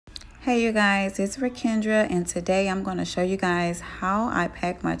Hey you guys, it's Rakendra, and today I'm going to show you guys how I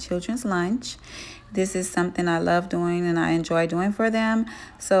pack my children's lunch. This is something I love doing and I enjoy doing for them.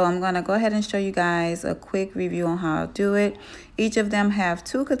 So I'm going to go ahead and show you guys a quick review on how to do it. Each of them have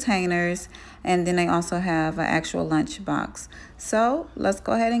 2 containers, and then they also have an actual lunch box. So let's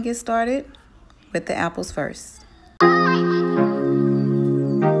go ahead and get started with the apples first.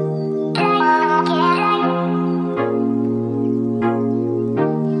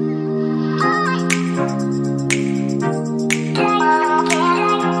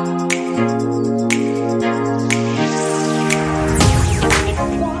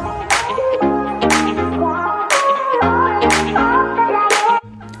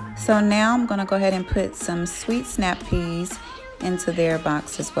 So now I'm going to go ahead and put some sweet snap peas into their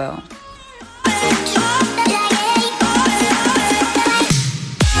box as well.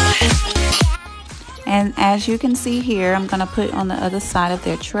 And as you can see here, I'm going to put on the other side of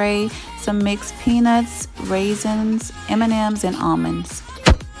their tray some mixed peanuts, raisins, M&Ms, and almonds.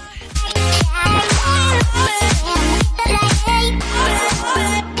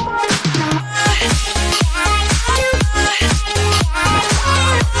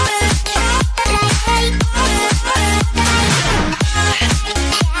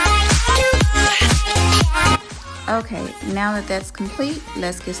 Okay, now that that's complete,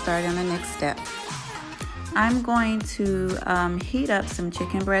 let's get started on the next step. I'm going to heat up some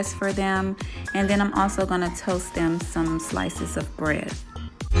chicken breasts for them, and then I'm also going to toast them some slices of bread.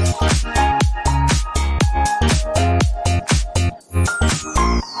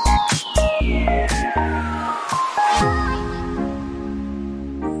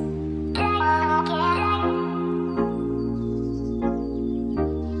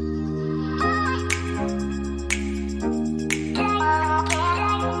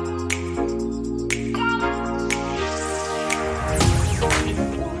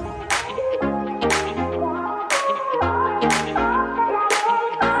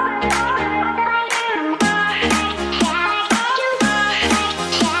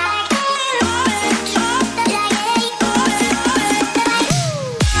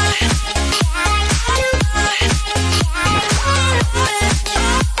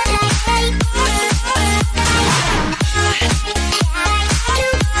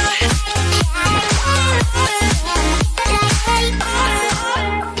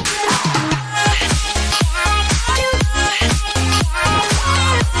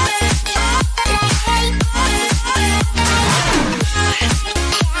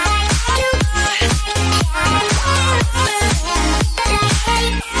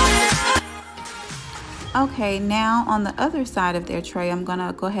 Okay, now on the other side of their tray, I'm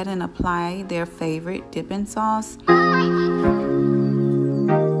gonna go ahead and apply their favorite dipping sauce.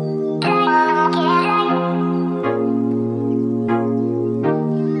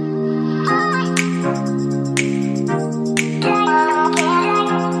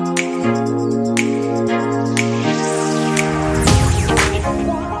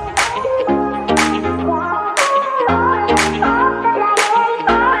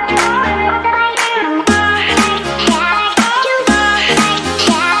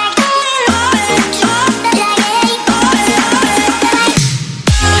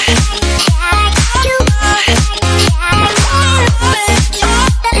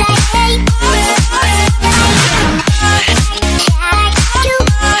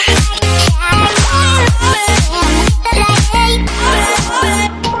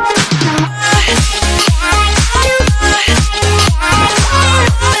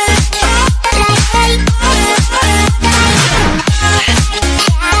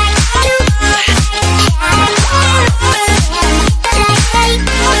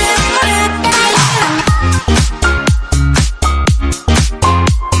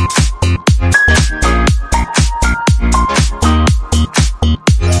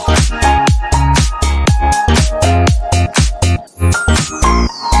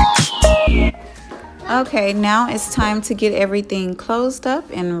 Okay, now it's time to get everything closed up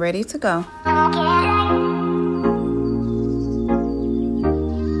and ready to go.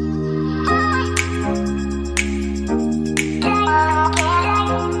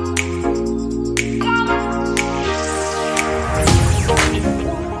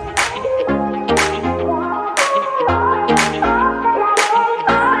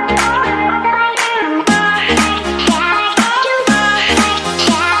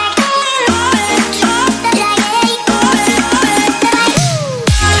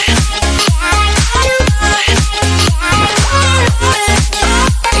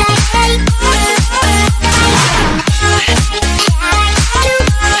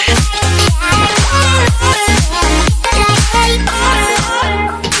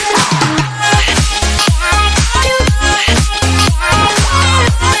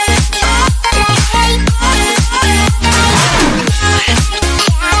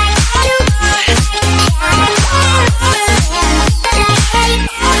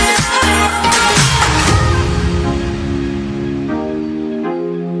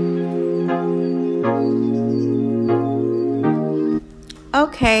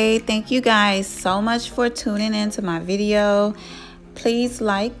 Okay, thank you guys so much for tuning into my video. Please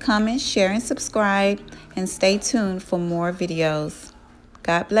like, comment, share, and subscribe, and stay tuned for more videos.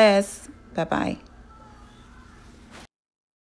 God bless. Bye-bye.